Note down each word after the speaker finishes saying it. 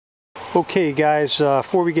Okay guys,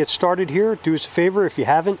 before we get started here, do us a favor, if you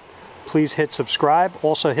haven't, please hit subscribe.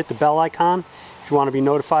 Also hit the bell icon if you want to be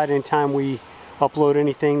notified anytime we upload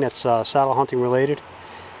anything that's saddle hunting related.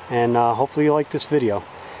 And hopefully you like this video.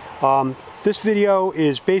 This video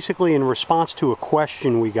is basically in response to a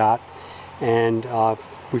question we got, and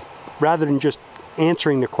rather than just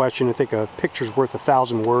answering the question, I think a picture's worth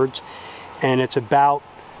 1,000 words, and it's about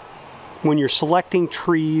when you're selecting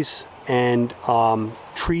trees and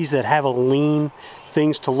trees that have a lean,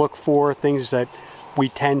 things to look for, things that we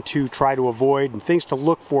tend to try to avoid, and things to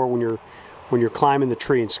look for when you're climbing the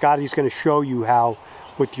tree. And Scotty's going to show you how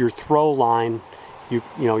with your throw line you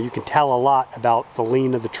can tell a lot about the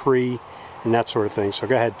lean of the tree and that sort of thing. So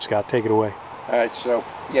go ahead, Scott, take it away. All right, so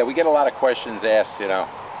yeah, we get a lot of questions asked,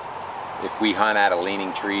 if we hunt out of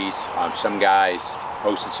leaning trees. Some guys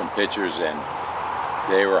posted some pictures and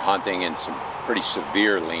they were hunting in some pretty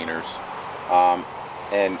severe leaners.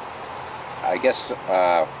 And I guess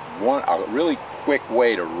a really quick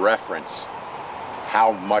way to reference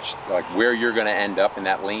how much, like where you're going to end up in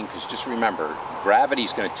that lean, because just remember,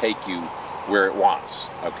 gravity's going to take you where it wants,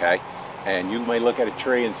 okay? And you may look at a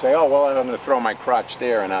tree and say, oh, well, I'm going to throw my crotch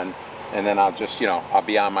there, and then I'll just, I'll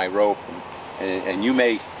be on my rope, and you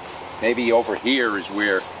maybe over here is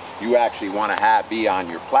where you actually want to be on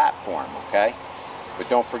your platform, okay? But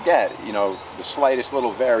don't forget, the slightest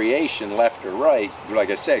little variation left or right, like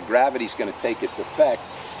I said, gravity's going to take its effect,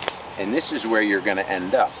 and this is where you're going to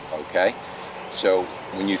end up, okay? So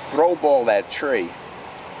when you throw ball that tree,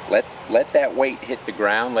 let that weight hit the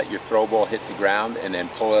ground, let your throw ball hit the ground, and then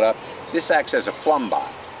pull it up. This acts as a plumb bob,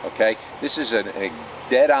 okay? This is a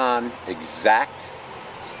dead-on, exact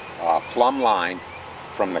plumb line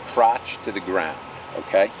from the crotch to the ground,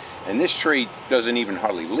 okay? And this tree doesn't even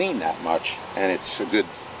hardly lean that much, and it's a good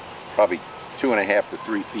probably 2.5 to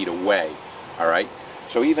 3 feet away, all right?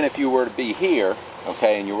 So even if you were to be here,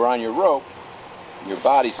 okay, and you were on your rope, your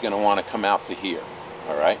body's going to want to come out to here,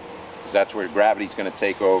 all right? Because that's where gravity's going to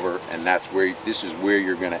take over, and this is where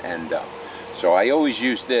you're going to end up. So I always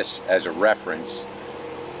use this as a reference.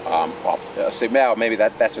 I'll say, well, maybe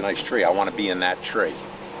that's a nice tree. I want to be in that tree,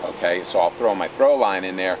 okay? So I'll throw my throw line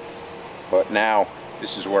in there, but now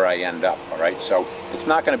this is where I end up, all right? So it's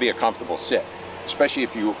not going to be a comfortable sit, especially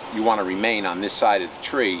if you want to remain on this side of the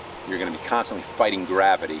tree. You're going to be constantly fighting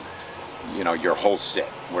gravity, your whole sit,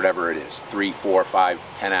 whatever it is, 3, 4, 5,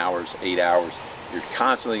 10 hours, 8 hours. You're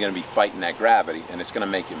constantly going to be fighting that gravity, and it's going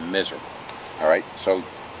to make you miserable, all right? So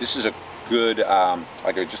this is a good,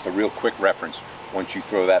 just a real quick reference. Once you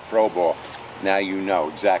throw that throw ball, now you know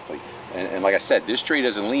exactly. And like I said, this tree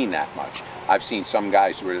doesn't lean that much. I've seen some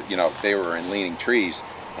guys who were, they were in leaning trees,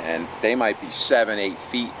 and they might be 7, 8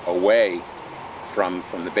 feet away from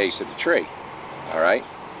the base of the tree, all right?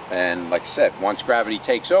 And like I said, once gravity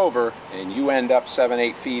takes over and you end up 7,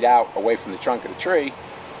 8 feet out away from the trunk of the tree,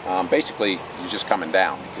 basically you're just coming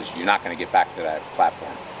down because you're not going to get back to that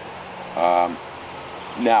platform.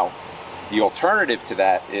 Now, the alternative to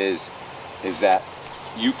that is that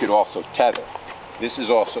you could also tether. This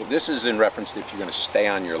is in reference to if you're going to stay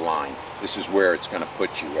on your line. This is where it's going to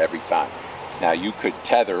put you every time. Now you could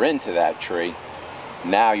tether into that tree.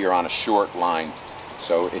 Now you're on a short line,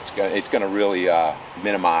 so it's going to really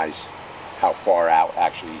minimize how far out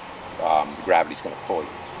actually the gravity's going to pull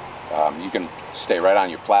you. You can stay right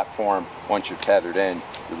on your platform. Once you're tethered in,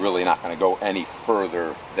 you're really not going to go any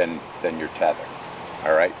further than your tether.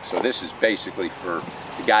 All right, so this is basically for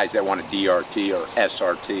the guys that want a DRT or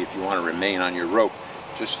SRT. If you want to remain on your rope,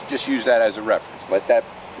 just use that as a reference. Let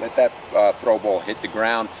that throw ball hit the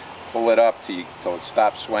ground, pull it up till it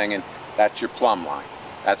stops swinging. That's your plumb line.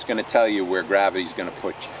 That's going to tell you where gravity's going to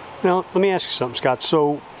put you. Now, let me ask you something, Scott.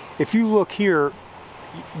 So if you look here,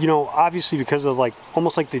 obviously because of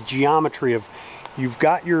almost like the geometry of, you've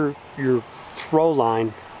got your throw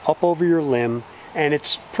line up over your limb, and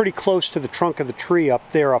it's pretty close to the trunk of the tree up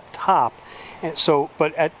there up top. And so,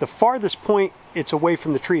 but at the farthest point it's away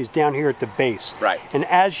from the tree is down here at the base. Right. And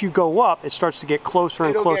as you go up, it starts to get closer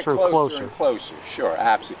and closer and closer. And closer. Sure,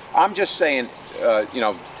 absolutely. I'm just saying,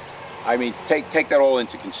 I mean, take that all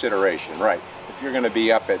into consideration, right? If you're going to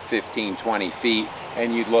be up at 15, 20 feet,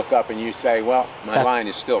 and you look up and you say, well, my line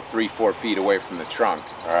is still 3, 4 feet away from the trunk,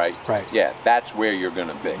 all right? Right. Yeah, that's where you're going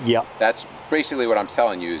to be. Yep. That's basically what I'm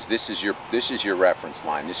telling you, is this is your reference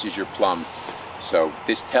line. This is your plumb. So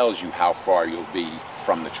this tells you how far you'll be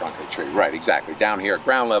from the trunk of the tree. Right, exactly. Down here at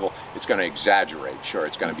ground level, it's going to exaggerate. Sure,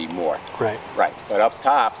 it's going to be more. Right. Right. But up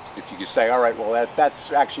top, if you can say, all right, well,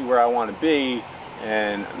 that's actually where I want to be,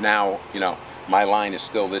 and now, my line is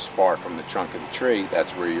still this far from the trunk of the tree,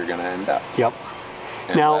 that's where you're going to end up. Yep.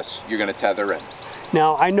 Unless you're going to tether in.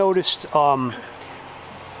 Now I noticed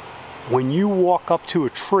when you walk up to a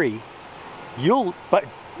tree, but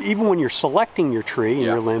even when you're selecting your tree and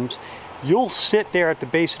your limbs, you'll sit there at the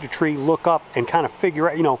base of the tree, look up, and kind of figure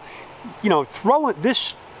out,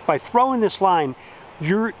 by throwing this line,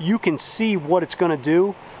 you can see what it's going to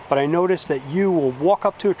do. But I noticed that you will walk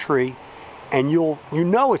up to a tree, and you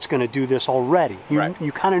know it's going to do this already.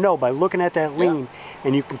 You kind of know by looking at that lean,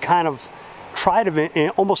 and you can kind of try to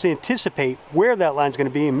almost anticipate where that line's going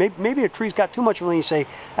to be. And maybe a tree's got too much of a lean, you say,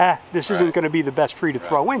 this isn't going to be the best tree to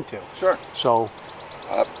throw into. Sure. So.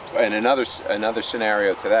 And another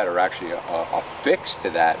scenario to that, or actually a fix to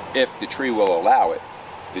that, if the tree will allow it.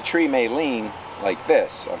 The tree may lean like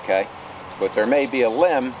this, okay? But there may be a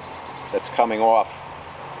limb that's coming off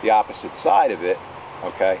the opposite side of it,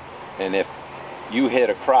 okay? And if you hit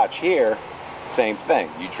a crotch here, same thing.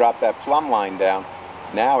 You drop that plumb line down,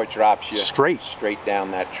 now it drops you straight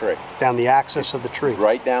down that tree. Down the axis of the tree.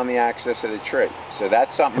 Right down the axis of the tree. So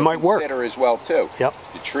that's something to consider as well too. Yep.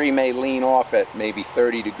 The tree may lean off at maybe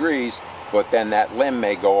 30 degrees, but then that limb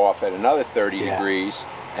may go off at another 30 degrees,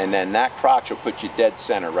 and then that crotch will put you dead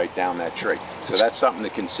center right down that tree. So that's something to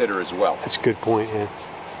consider as well. That's a good point, yeah.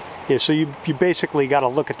 Yeah, so you basically got to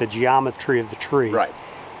look at the geometry of the tree. Right.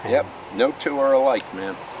 Yep. No two are alike,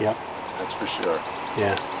 man. Yep. That's for sure.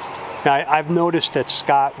 Yeah. Now, I've noticed that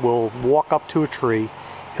Scott will walk up to a tree,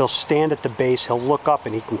 he'll stand at the base, he'll look up,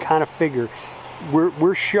 and he can kind of figure.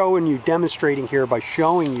 We're showing you, demonstrating here by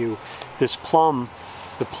showing you this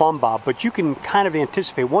the plumb bob, but you can kind of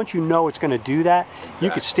anticipate, once you know it's going to do that, you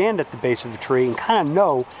could stand at the base of the tree and kind of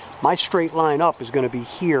know my straight line up is going to be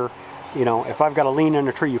here. If I've got a lean in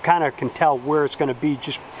a tree, you kind of can tell where it's going to be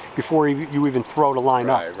just before you even throw the line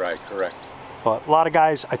up. Right, correct. But a lot of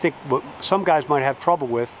guys, I think what some guys might have trouble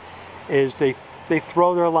with is they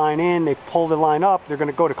throw their line in, they pull the line up, they're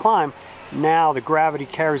going to go to climb. Now the gravity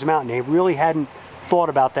carries them out, and they really hadn't thought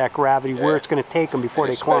about that gravity, where it's going to take them before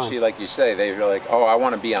they climb. Especially like you say, they're like, oh, I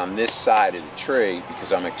want to be on this side of the tree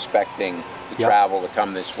because I'm expecting the travel to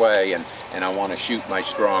come this way, and I want to shoot my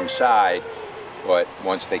strong side. But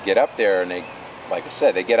once they get up there and they, like I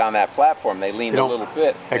said, they get on that platform, they lean a little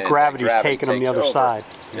bit. That gravity's taking them the other side.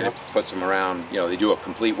 And it puts them around, they do a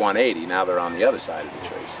complete 180. Now they're on the other side of the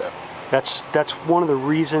tree. So that's one of the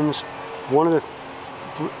reasons, one of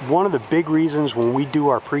the big reasons when we do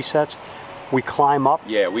our presets, we climb up.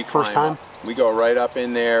 Yeah, we first climb time. Up. We go right up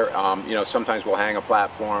in there. Sometimes we'll hang a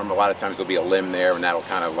platform. A lot of times there'll be a limb there, and that'll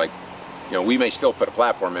kind of like, we may still put a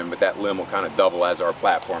platform in, but that limb will kind of double as our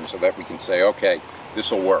platform, so that we can say, okay,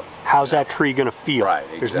 this will work. How's that tree going to feel? Right,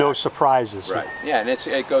 exactly. There's no surprises. Right. Yeah, and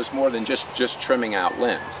it goes more than just trimming out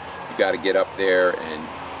limbs. You got to get up there, and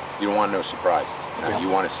you don't want no surprises. You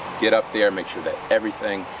want to get up there, make sure that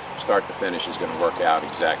everything, start to finish, is going to work out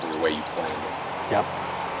exactly the way you planned it. Yep.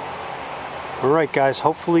 All right, guys.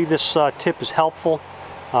 Hopefully this tip is helpful.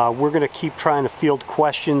 We're going to keep trying to field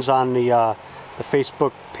questions on the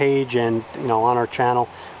Facebook page and on our channel.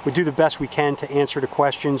 We do the best we can to answer the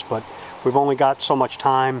questions, but we've only got so much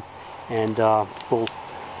time, and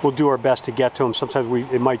we'll do our best to get to them.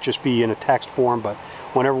 Sometimes it might just be in a text form, but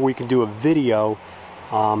whenever we can do a video,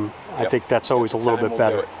 I think that's always a little bit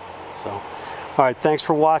better. So, all right, thanks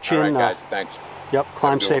for watching. All right, guys, thanks. Yep,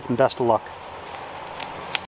 climb safe and best of luck.